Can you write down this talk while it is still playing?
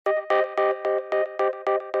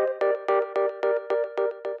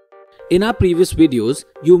In our previous videos,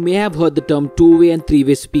 you may have heard the term two-way and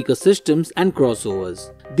three-way speaker systems and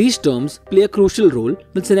crossovers. These terms play a crucial role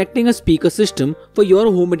when selecting a speaker system for your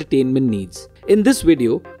home entertainment needs. In this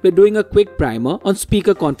video, we're doing a quick primer on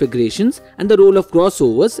speaker configurations and the role of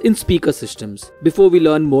crossovers in speaker systems. Before we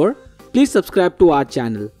learn more, please subscribe to our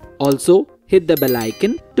channel. Also, hit the bell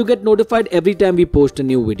icon to get notified every time we post a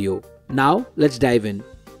new video. Now, let's dive in.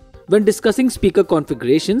 When discussing speaker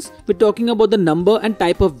configurations, we're talking about the number and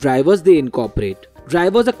type of drivers they incorporate.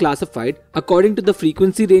 Drivers are classified according to the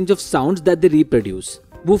frequency range of sounds that they reproduce.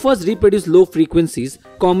 Woofers reproduce low frequencies,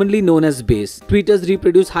 commonly known as bass. Tweeters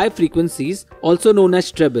reproduce high frequencies, also known as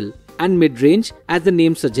treble. And mid-range, as the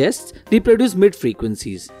name suggests, reproduce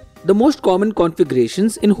mid-frequencies. The most common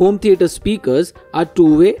configurations in home theater speakers are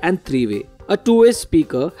two-way and three-way. A two-way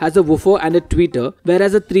speaker has a woofer and a tweeter,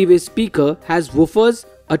 whereas a three-way speaker has woofers,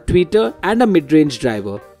 a tweeter and a mid-range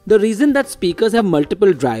driver. The reason that speakers have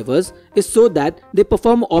multiple drivers is so that they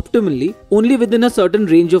perform optimally only within a certain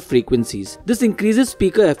range of frequencies. This increases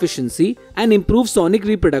speaker efficiency and improves sonic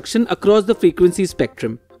reproduction across the frequency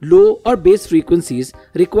spectrum. Low or bass frequencies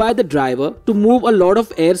require the driver to move a lot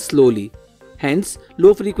of air slowly. Hence,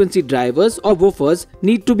 low frequency drivers or woofers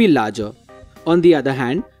need to be larger. On the other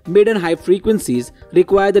hand, mid and high frequencies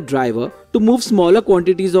require the driver to move smaller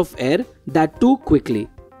quantities of air, that too quickly.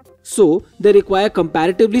 So, they require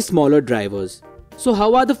comparatively smaller drivers. So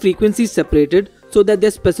how are the frequencies separated so that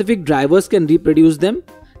their specific drivers can reproduce them?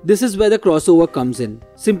 This is where the crossover comes in.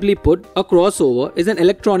 Simply put, a crossover is an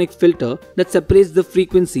electronic filter that separates the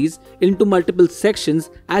frequencies into multiple sections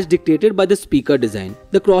as dictated by the speaker design.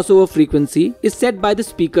 The crossover frequency is set by the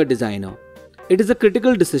speaker designer. It is a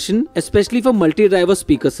critical decision, especially for multi-driver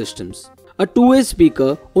speaker systems. A two-way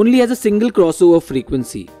speaker only has a single crossover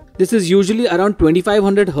frequency. This is usually around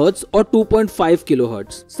 2500 Hz or 2.5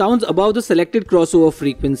 kHz. Sounds above the selected crossover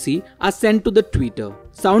frequency are sent to the tweeter.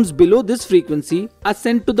 Sounds below this frequency are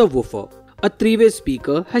sent to the woofer. A three-way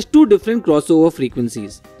speaker has two different crossover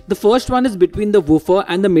frequencies. The first one is between the woofer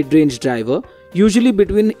and the mid-range driver, usually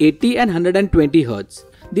between 80 and 120 Hz.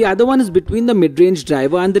 The other one is between the mid-range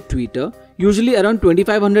driver and the tweeter, usually around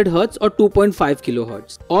 2500 Hz or 2.5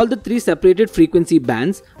 kHz. All the three separated frequency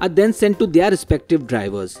bands are then sent to their respective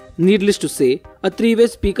drivers. Needless to say, a three-way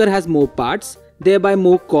speaker has more parts, thereby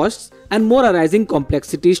more costs and more arising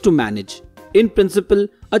complexities to manage. In principle,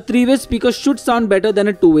 a three-way speaker should sound better than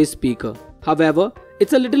a two-way speaker. However,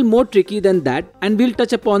 it's a little more tricky than that, and we'll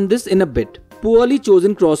touch upon this in a bit. Poorly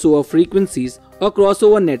chosen crossover frequencies or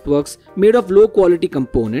crossover networks made of low quality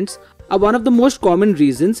components are one of the most common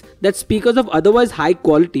reasons that speakers of otherwise high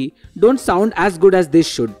quality don't sound as good as they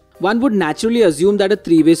should. One would naturally assume that a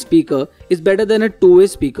three-way speaker is better than a two-way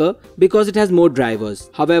speaker because it has more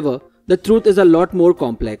drivers. However, the truth is a lot more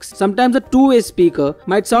complex. Sometimes a two-way speaker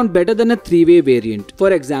might sound better than a three-way variant.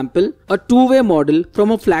 For example, a two-way model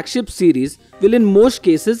from a flagship series will in most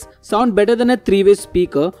cases sound better than a three-way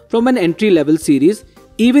speaker from an entry-level series,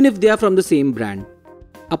 even if they are from the same brand.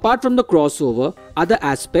 Apart from the crossover, other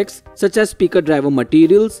aspects such as speaker driver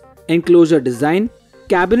materials, enclosure design,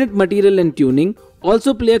 cabinet material and tuning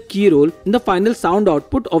also play a key role in the final sound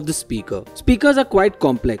output of the speaker. Speakers are quite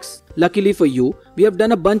complex. Luckily for you, we have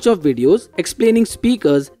done a bunch of videos explaining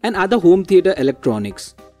speakers and other home theater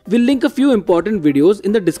electronics. We'll link a few important videos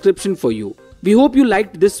in the description for you. We hope you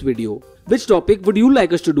liked this video. Which topic would you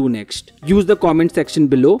like us to do next? Use the comment section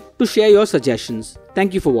below to share your suggestions.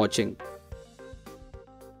 Thank you for watching.